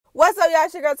y'all,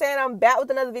 it's your girl Tan. I'm back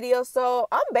with another video. So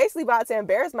I'm basically about to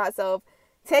embarrass myself,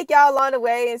 take y'all along the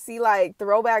way and see like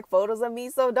throwback photos of me.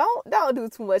 So don't do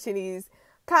too much in these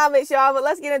comments, y'all. But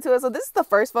let's get into it. So this is the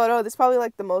first photo. This is probably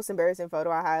like the most embarrassing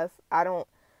photo I have.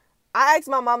 I asked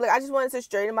my mom, like, I just wanted to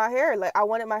straighten my hair. Like, I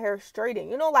wanted my hair straightened.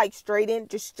 You know, like straightened,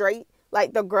 just straight.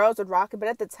 Like the girls would rock it. But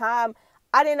at the time,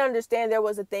 I didn't understand there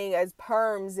was a thing as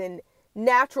perms and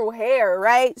natural hair,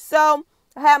 right? So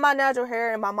I had my natural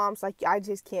hair and my mom's like, I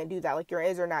just can't do that. Like, your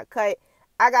ends are not cut.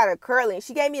 I got a curly. And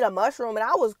she gave me the mushroom and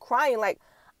I was crying like,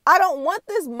 I don't want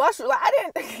this mushroom. Like, I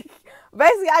didn't.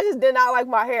 Basically, I just did not like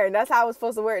my hair. And that's how I was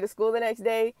supposed to wear it to school the next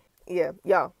day. Yeah,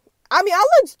 yo. I mean, I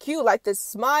looked cute. Like, the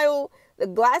smile, the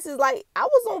glasses, like, I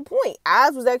was on point.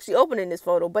 Eyes was actually open in this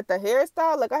photo. But the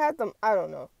hairstyle, like, I had them, I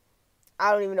don't know.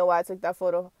 I don't even know why I took that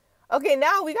photo. Okay,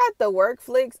 now we got the work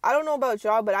flicks. I don't know about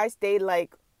y'all, but I stayed,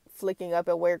 like, flicking up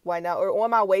at work. Why not? Or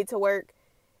on my way to work.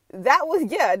 That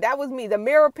was me. The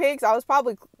mirror pics, I was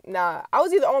probably, I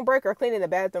was either on break or cleaning the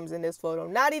bathrooms in this photo.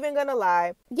 Not even gonna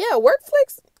lie. Yeah, work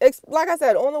flicks, like I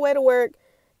said, on the way to work,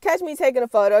 catch me taking a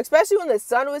photo, especially when the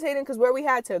sun was hitting, because where we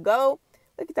had to go,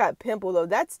 look at that pimple, though.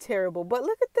 That's terrible. But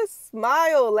look at this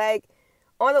smile. Like,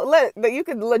 you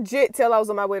could legit tell I was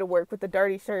on my way to work with the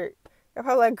dirty shirt. I'm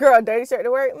probably like, girl, dirty shirt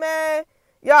to work? Man,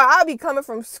 y'all, I'll be coming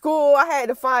from school. I had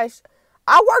to find...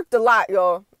 I worked a lot,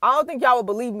 y'all. I don't think y'all would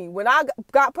believe me. When I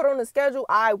got put on the schedule,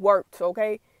 I worked,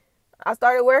 okay? I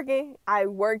started working. I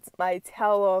worked my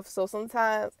tail off. So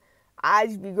sometimes I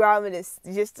just be grabbing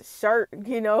just a shirt,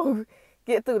 you know,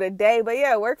 get through the day. But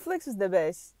yeah, work flicks is the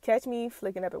best. Catch me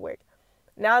flicking up at work.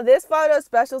 Now, this photo is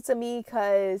special to me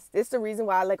because it's the reason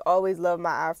why I like always love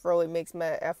my afro. It makes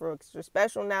my afro extra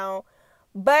special now.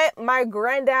 But my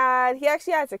granddad, he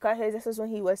actually had to cut his. This is when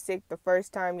he was sick the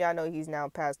first time. Y'all know he's now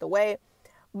passed away.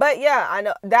 But yeah, I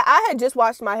know that I had just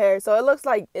washed my hair, so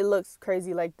it looks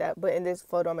crazy like that. But in this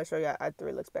photo, I'm gonna show you after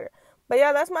it looks better. But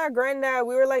yeah, that's my granddad.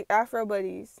 We were like afro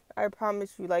buddies. I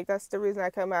promise you. Like, that's the reason I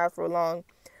kept my afro long.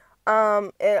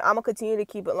 And I'm gonna continue to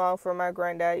keep it long for my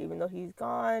granddad, even though he's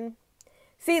gone.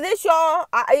 See this, y'all?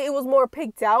 It was more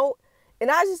picked out, and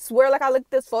I just swear, like, I looked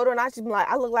at this photo and I just be like,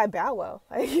 I look like Bow Wow.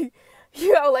 Like,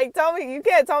 you know, like, you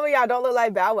can't tell me y'all don't look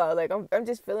like Bow Wow. Like, I'm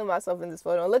just feeling myself in this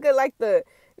photo. And look at, like, the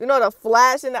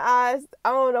flash in the eyes.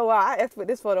 I don't know why I put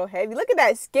this photo heavy. Look at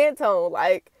that skin tone.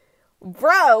 Like,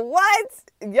 bro, what?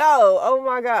 Yo, oh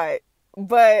my God.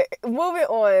 But moving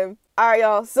on. All right,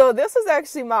 y'all. So this was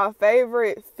actually my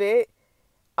favorite fit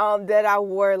that I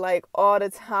wore, like, all the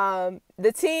time.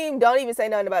 The team, don't even say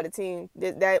nothing about the team.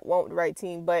 That won't the right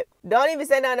team. But don't even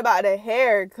say nothing about the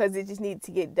hair because it just needs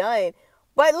to get done.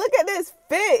 But look at this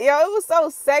fit, yo. It was so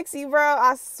sexy, bro.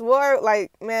 I swear,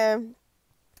 like, man,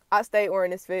 I stayed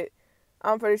wearing this fit.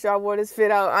 I'm pretty sure I wore this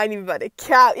fit out. I ain't even about to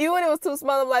cap. Even when it was too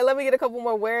small, I'm like, let me get a couple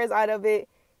more wears out of it.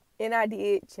 And I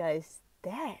did just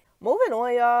that. Moving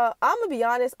on, y'all. I'm going to be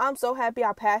honest. I'm so happy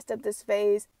I passed up this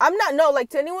phase.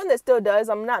 To anyone that still does,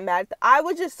 I'm not mad. I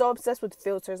was just so obsessed with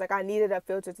filters. Like, I needed a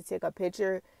filter to take a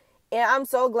picture. And I'm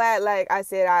so glad, like I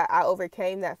said, I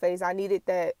overcame that phase. I needed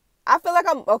that. I feel like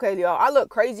I'm, okay, y'all, I look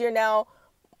crazier now,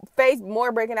 face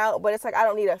more breaking out, but it's like I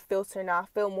don't need a filter now. I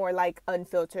feel more like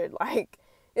unfiltered, like,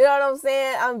 you know what I'm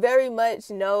saying? I'm very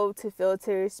much no to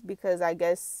filters because I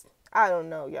guess, I don't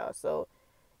know, y'all. So,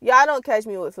 y'all don't catch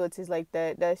me with filters like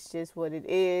that. That's just what it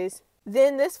is.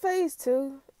 Then this phase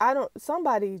too,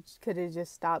 somebody could have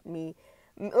just stopped me.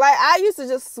 Like, I used to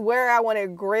just swear I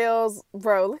wanted grills.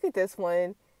 Bro, look at this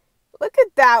one. Look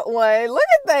at that one. Look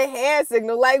at the hand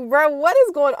signal. Like, bro, what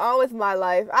is going on with my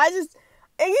life? And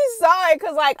you saw it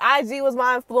because, like, IG was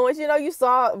my influence. You know, you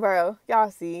saw it, bro. Y'all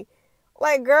see.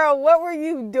 Like, girl, what were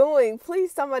you doing?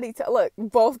 Please, somebody look,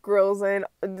 both grills and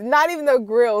not even the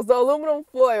grills, the aluminum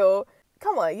foil.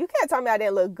 Come on, you can't tell me I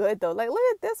didn't look good, though. Like,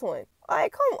 look at this one.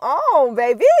 Like, come on,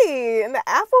 baby. And the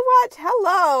Apple Watch,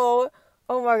 hello.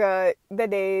 Oh, my God, the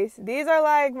days. These are,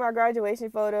 like, my graduation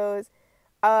photos.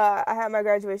 I had my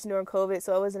graduation during COVID,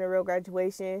 so it wasn't a real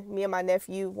graduation. Me and my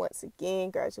nephew, once again,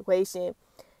 graduation.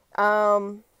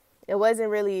 It wasn't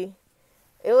really,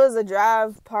 it was a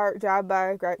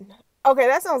drive-by. Okay,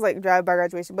 that sounds like drive-by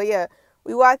graduation. But yeah,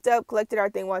 we walked up, collected our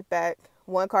thing, walked back,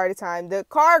 one car at a time. The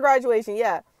car graduation,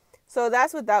 yeah. So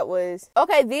that's what that was.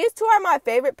 Okay, these two are my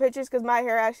favorite pictures because my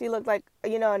hair actually looked like,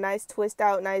 you know, a nice twist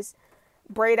out, nice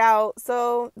braid out.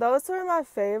 So those two are my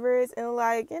favorites. And,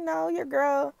 like, you know, your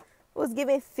girl was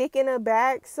giving thick in the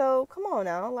back. So come on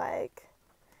now, like,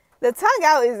 the tongue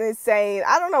out is insane.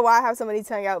 I don't know why I have so many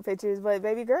tongue out pictures, but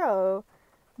baby girl,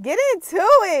 get into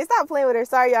it. Stop playing with her.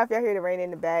 Sorry, y'all, if y'all hear the rain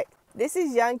in the back. This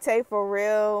is Young Tay for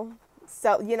real.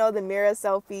 So, you know, the mirror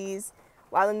selfies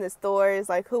while in the stores.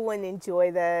 Like, who wouldn't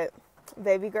enjoy that?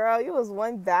 Baby girl, you was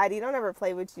one baddie. Don't ever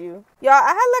play with you. Y'all, I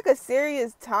had like a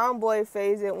serious tomboy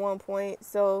phase at one point.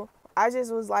 So I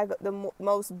just was like the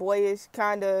most boyish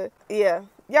kind of, yeah.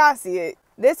 Y'all see it.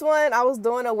 This one, I was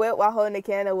doing a whip while holding a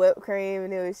can of whipped cream.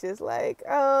 And it was just like,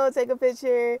 oh, take a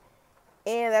picture.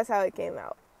 And that's how it came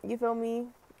out. You feel me?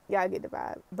 Y'all get the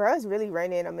vibe. Bro, it's really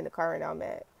raining. I'm in the car right now, I'm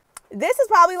mad. This is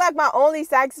probably like my only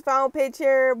saxophone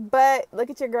picture. But look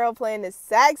at your girl playing the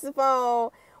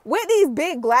saxophone with these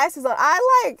big glasses on.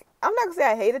 I'm not gonna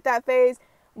say I hated that phase,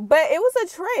 but it was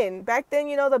a trend back then,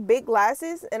 you know, the big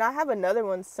glasses. And I have another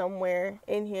one somewhere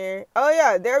in here. Oh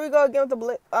yeah, there we go again with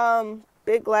the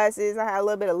big glasses. I had a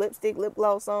little bit of lipstick, lip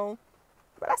gloss on,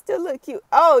 but I still look cute.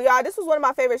 Oh y'all, this was one of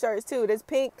my favorite shirts too. This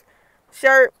pink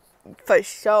shirt for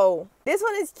sure. This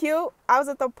one is cute. I was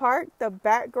at the park. The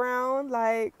background,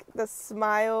 like the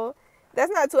smile,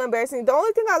 that's not too embarrassing. The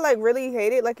only thing I like really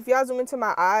hated, like if y'all zoom into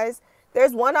my eyes,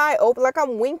 there's one eye open, like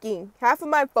I'm winking. Half of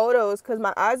my photos, because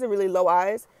my eyes are really low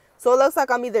eyes, so it looks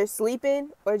like I'm either sleeping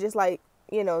or just like,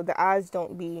 you know, the eyes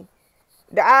don't be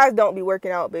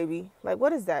working out, baby. Like,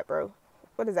 what is that, bro?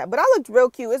 What is that? But I looked real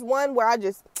cute. It's one where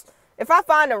if I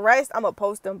find the rest, I'm going to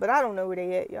post them, but I don't know where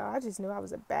they at, y'all. I just knew I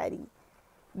was a baddie.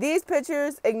 These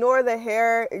pictures, ignore the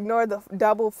hair, ignore the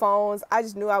double phones. I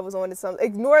just knew I was on to something.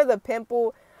 Ignore the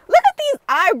pimple. Look at these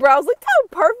eyebrows. Look how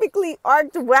perfectly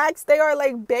arched waxed they are,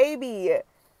 like, baby.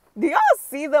 Do y'all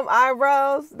see them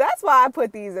eyebrows? That's why I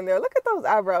put these in there. Look at those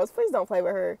eyebrows. Please don't play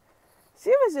with her. She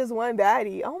was just one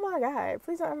baddie. Oh my God.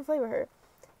 Please don't ever play with her.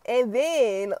 And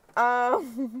then,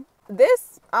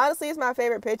 this honestly is my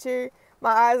favorite picture.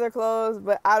 My eyes are closed,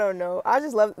 but I don't know. I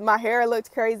just love, my hair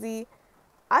looked crazy.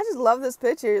 I just love this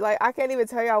picture. Like, I can't even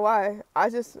tell y'all why. I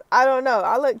don't know.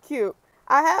 I look cute.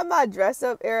 I have my dress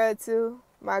up era too.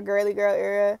 My girly girl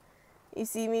era. You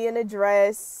see me in a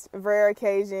dress, rare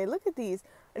occasion. Look at these.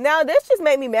 Now, this just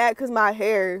made me mad because my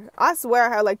hair. I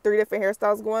swear I had like 3 different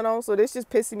hairstyles going on. So this just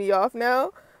pissing me off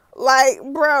now. Like,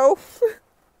 bro.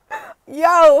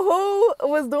 Yo, who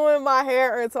was doing my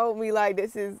hair and told me like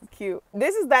this is cute?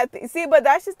 This is that thing. See, but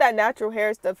that's just that natural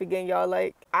hair stuff again, y'all.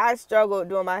 Like, I struggled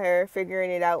doing my hair,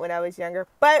 figuring it out when I was younger.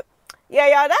 But yeah,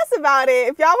 y'all, that's about it.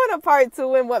 If y'all want a part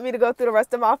 2 and want me to go through the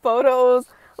rest of my photos,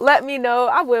 let me know.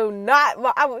 I will not,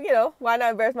 you know, why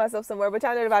not embarrass myself somewhere? But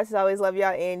y'all know the vibes. Always love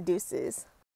y'all, and deuces.